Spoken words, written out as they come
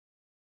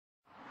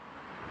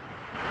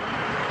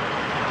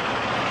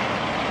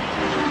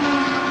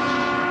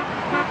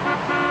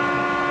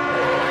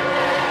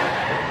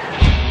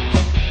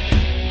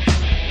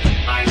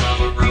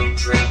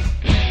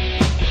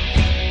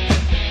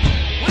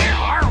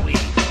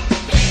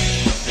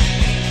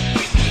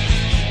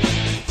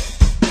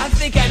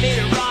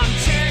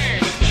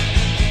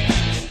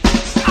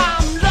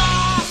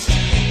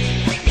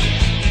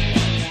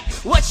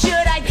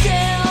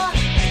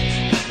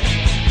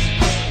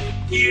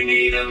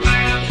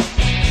map.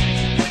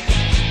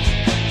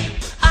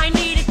 I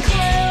need a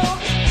clue.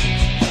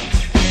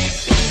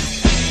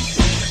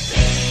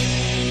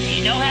 Do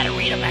you know how to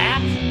read a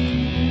map?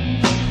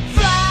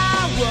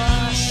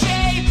 Flower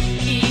shape,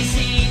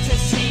 easy to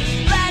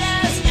see.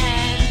 Letters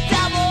N,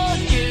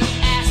 W,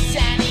 S,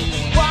 N, E.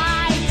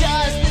 Why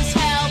does this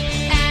help?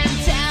 And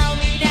tell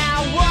me now,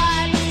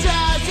 what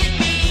does it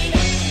mean?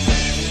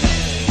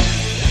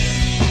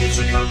 It's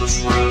a compass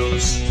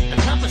rose. The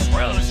compass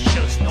rose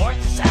shows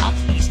north, south,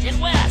 east, and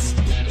west.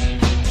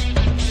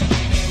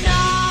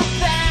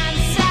 North and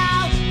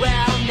south,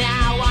 well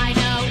now I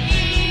know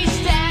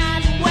east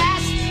and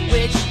west,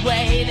 which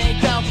way they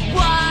go.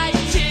 What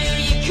do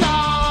you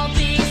call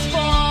these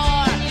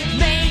four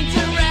main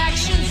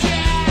directions?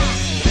 Yeah.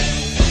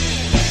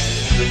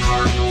 The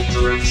cardinal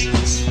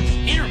directions.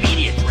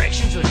 Intermediate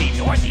directions would be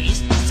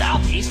northeast,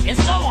 southeast, and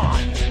so on.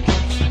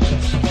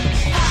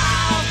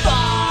 How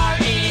far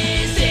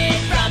is it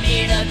from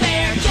here to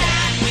there?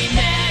 Can we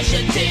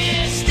measure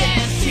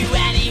distance to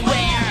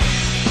anywhere?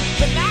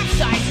 The map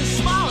size is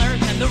smaller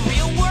than the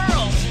real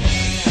world.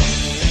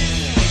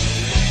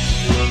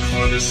 Look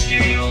for the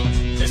scale.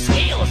 The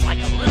scale is like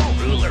a little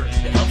ruler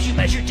that helps you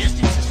measure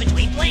distances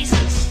between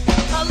places.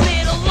 A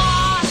little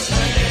lost,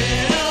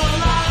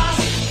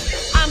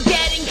 I'm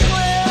getting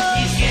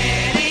clues.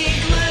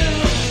 Getting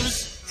clues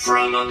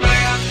From a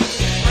map.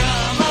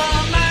 from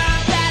a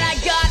map. That I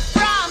got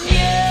from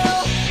you.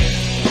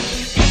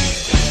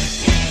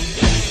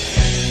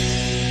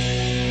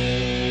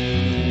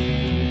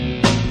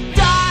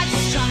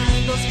 Dots,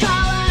 triangles,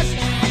 colors,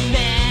 and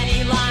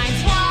many lines.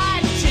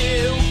 What do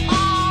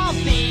all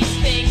these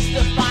things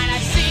define? I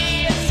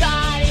see a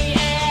tiny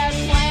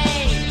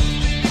airplane.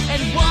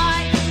 And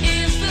what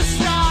is the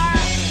star?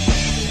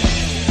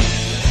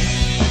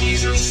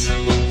 These are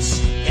symbols.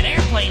 An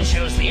airplane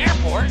shows the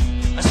airport.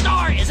 A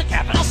star is a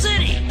capital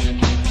city.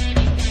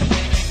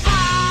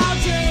 How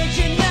did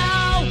you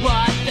know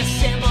what the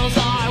symbols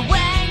are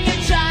when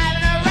you're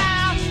driving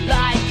around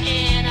like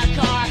in a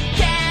car?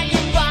 Can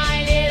you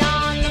find it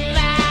on the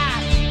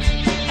map?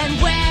 And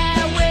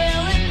where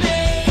will it be?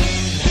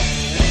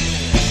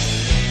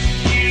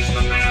 Use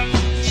the map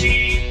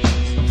key.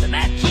 The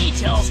map key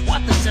tells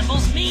what the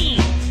symbols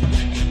mean.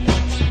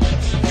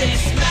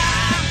 This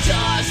map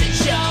doesn't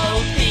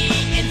show the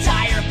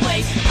entire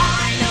place.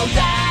 I know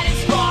that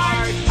it's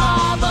part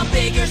of a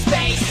bigger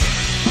space.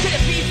 Could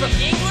it be from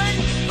England,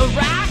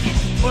 Iraq,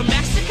 or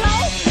Mexico?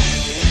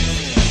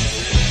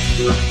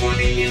 Look for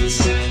the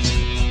inset.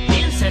 The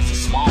inset's a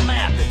small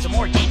map that's a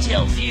more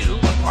detailed view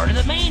of part of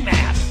the main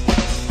map.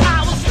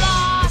 I was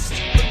lost,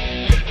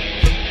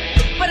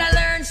 but I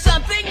learned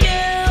something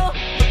new.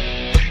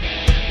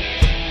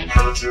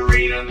 How to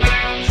read a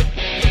map.